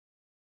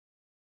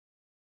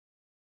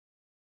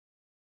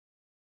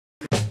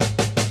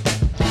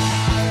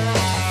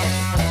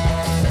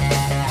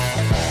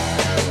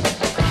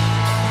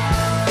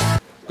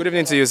Good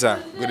evening to you, sir.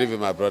 Good evening,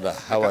 my brother.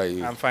 How are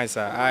you? I'm fine,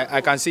 sir.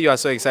 I can see you are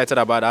so excited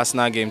about the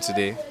Arsenal game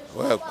today.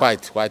 Well,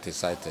 quite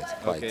excited.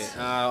 Quite. Okay.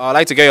 I'd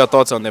like to get your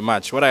thoughts on the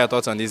match. What are your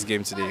thoughts on this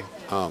game today?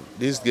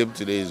 This game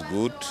today is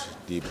good.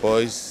 The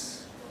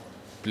boys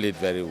played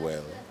very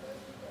well.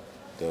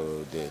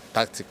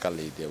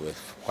 Tactically, they were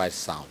quite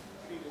sound.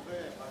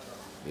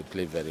 They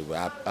played very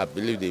well. I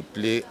believe they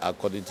play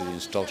according to the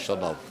instruction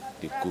of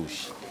the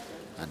coach,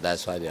 and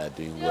that's why they are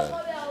doing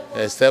well.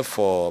 Except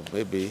for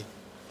maybe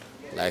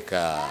like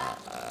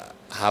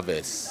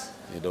Harvest,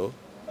 you know.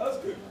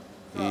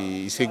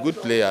 He's a good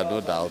player,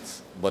 no doubt,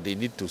 but they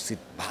need to sit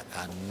back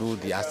and know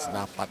the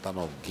Arsenal pattern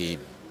of game,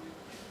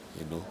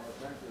 you know.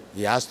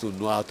 He has to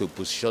know how to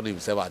position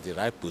himself at the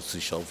right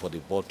position for the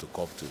ball to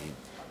come to him.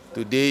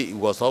 Today, he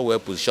was not well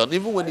positioned.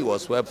 Even when he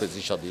was well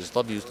positioned, he's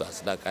not used to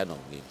Arsenal kind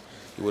of game.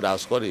 He would have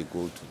scored a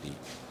goal today.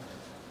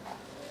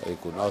 He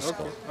could not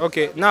score.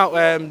 Okay.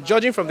 Now,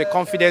 judging from the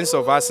confidence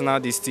of Arsenal,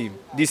 in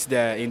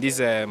this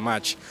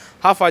match,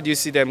 how far do you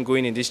see them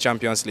going in this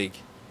Champions League?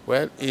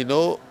 Well, you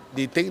know,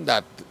 the thing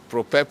that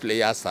prepare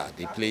players are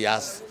the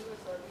players'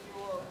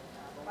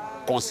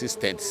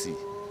 consistency.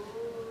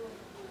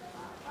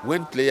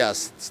 When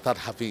players start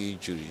having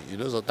injury, you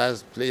know,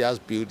 sometimes players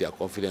build their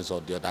confidence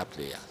on the other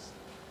players.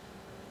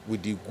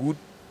 With the good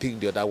thing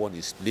the other one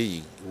is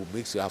playing, it will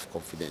make you have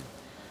confidence.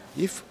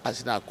 If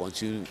Arsenal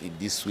continue in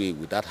this way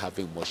without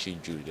having much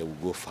injury, they will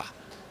go far.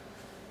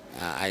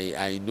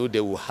 I know they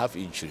will have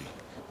injury,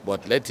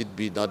 but let it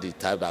be not the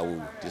time that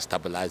will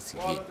destabilize the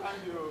game.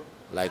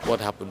 Like what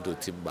happened to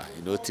Timber.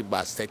 You know,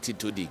 Timber set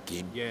into the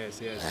game. Yes.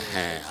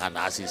 And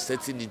as he's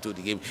setting into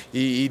the game,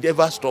 he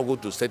never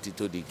struggled to set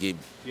into the game.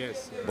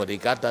 Yes. But he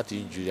got that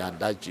injury, and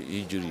that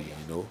injury,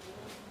 you know,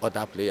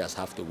 other players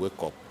have to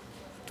wake up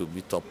to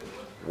meet up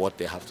what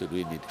they have to do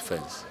in the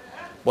defense.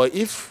 But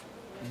if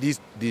the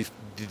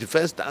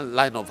defense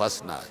line of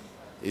Arsenal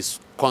is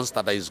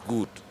constant, is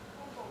good,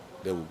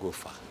 they will go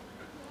far.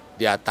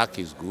 The attack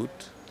is good.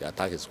 The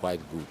attack is quite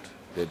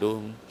good.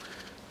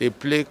 They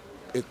play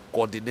a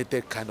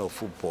coordinated kind of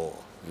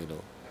football, you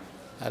know.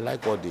 I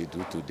like what they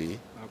do today.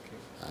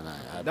 Okay. And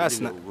I believe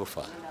they will go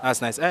far.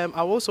 That's nice. I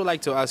would also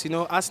like to ask, you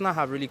know, Arsenal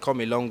have really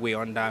come a long way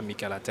under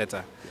Mikel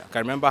Arteta. Yeah. I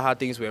can remember how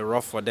things were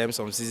rough for them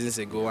some seasons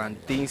ago,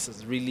 and things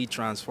has really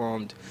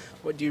transformed.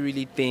 What do you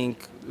really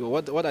think?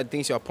 What are the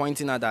things you are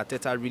pointing at that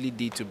Arteta really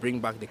did to bring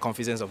back the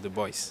confidence of the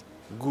boys?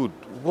 Good.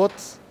 What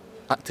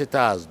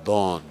Arteta has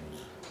done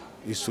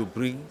is to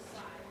bring,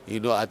 you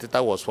know,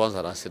 Arteta was once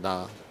an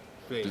Arsenal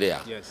player,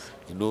 yes,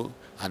 you know,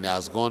 and he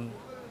has gone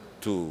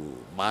to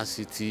Man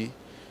City.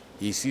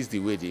 He sees the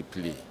way they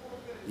play.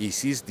 He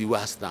sees the way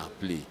Arsenal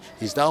play.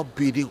 He's now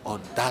building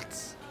on that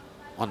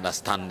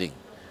understanding.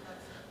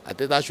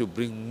 Arteta should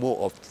bring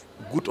more of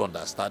good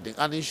understanding,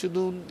 and he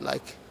shouldn't,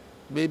 like,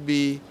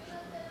 maybe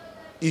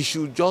he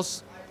should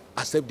just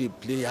accept the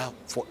player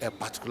for a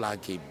particular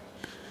game.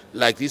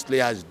 Like, this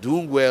player is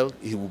doing well,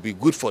 he will be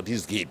good for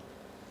this game.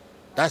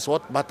 That's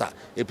what matters.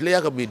 A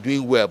player can be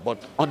doing well,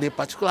 but on a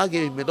particular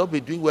game, he may not be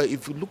doing well.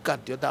 If you look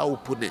at the other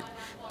opponent,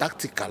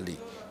 tactically,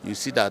 you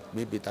see that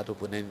maybe that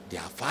opponent, they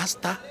are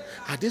faster,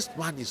 and this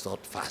one is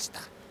not faster.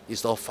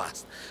 It's not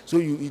fast. So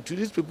you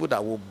introduce people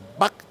that will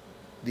back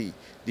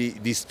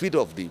the speed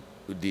of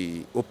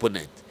the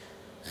opponent.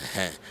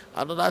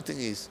 Another thing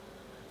is,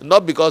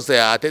 not because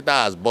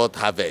Arteta has bought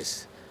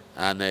Harvest,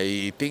 and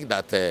he think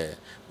that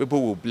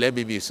people will blame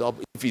him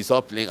if he's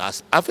not playing.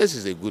 As Harvest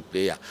is a good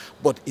player,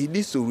 but he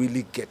needs to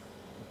really get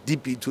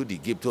deep into the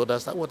game to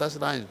understand what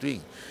Arsenal is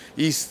doing.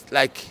 He's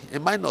like a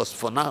minus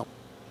for now.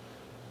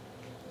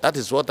 That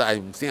is what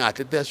I'm saying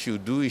Arteta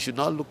should do. He should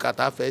not look at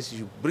Harvest. He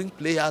should bring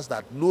players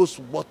that knows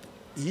what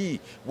he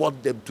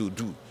wants them to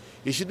do.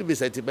 He shouldn't be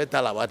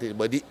sentimental about it.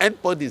 But the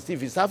end point is, if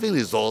he's having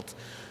results,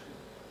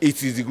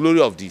 it is the glory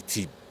of the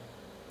team.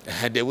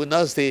 And they will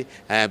not say,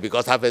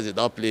 because Harvest did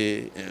not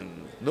play.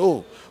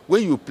 No.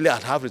 When you play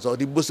at half result,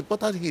 the most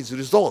important thing is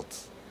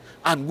results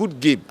and good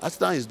game.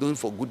 Arsenal is doing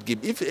for good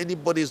game. If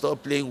anybody is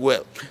not playing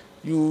well,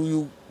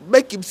 you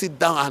make him sit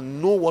down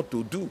and know what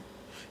to do.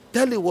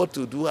 Tell him what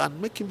to do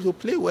and make him to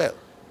play well.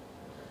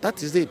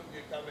 That is it.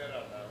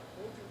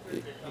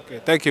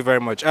 Okay, thank you very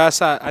much.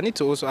 Sir, I need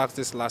to also ask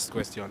this last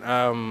question.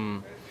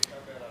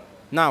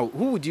 Now,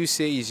 who would you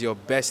say is your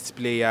best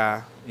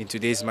player in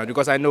today's match?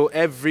 Because I know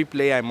every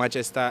player in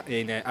Manchester,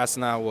 in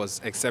Arsenal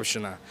was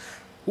exceptional.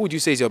 Who would you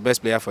say is your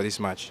best player for this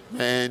match?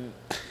 Man,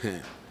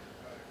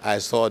 I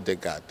saw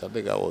Odegaard.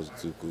 Odegaard was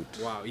too good.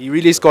 Wow, he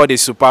really scored a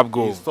superb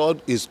goal.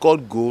 He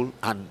scored goal,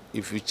 and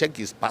if you check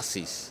his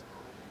passes,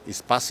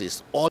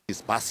 all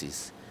his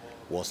passes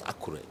was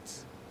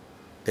accurate.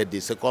 Then the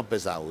second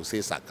person I will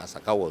say Saka.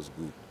 Saka was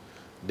good.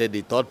 Then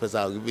the third person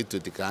I will give it to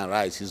the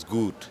Raya. He's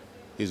good.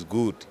 He's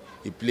good.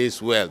 He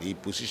plays well. He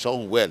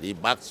positions well. He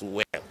backs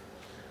well.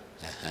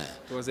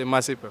 It was a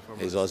massive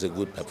performance. It was a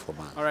good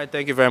performance. All right,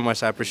 thank you very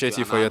much. I appreciate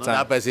you for your time.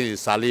 Another person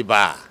is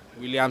Saliba.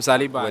 William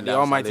Saliba, the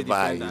almighty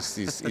defender.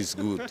 He's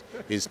good.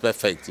 He's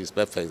perfect. He's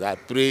perfect. I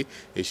pray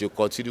he should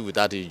continue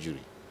without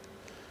injury.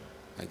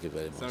 Thank you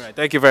very much. All right,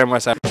 thank you very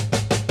much.